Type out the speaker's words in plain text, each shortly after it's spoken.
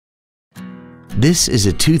This is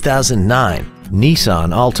a 2009 Nissan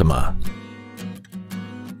Altima.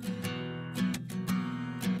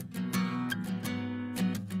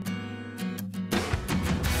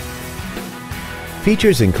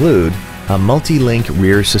 Features include a multi-link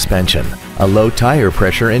rear suspension, a low tire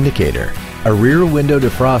pressure indicator, a rear window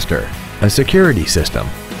defroster, a security system,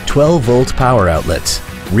 12-volt power outlets,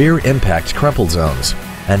 rear impact crumple zones,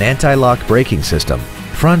 an anti-lock braking system,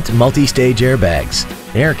 front multi-stage airbags,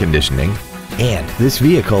 air conditioning, and this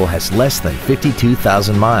vehicle has less than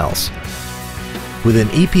 52,000 miles. With an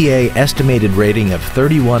EPA estimated rating of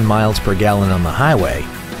 31 miles per gallon on the highway,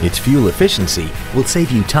 its fuel efficiency will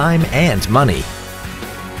save you time and money.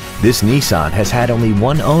 This Nissan has had only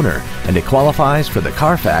one owner and it qualifies for the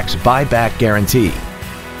Carfax buyback guarantee.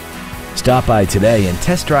 Stop by today and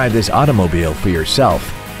test drive this automobile for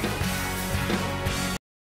yourself.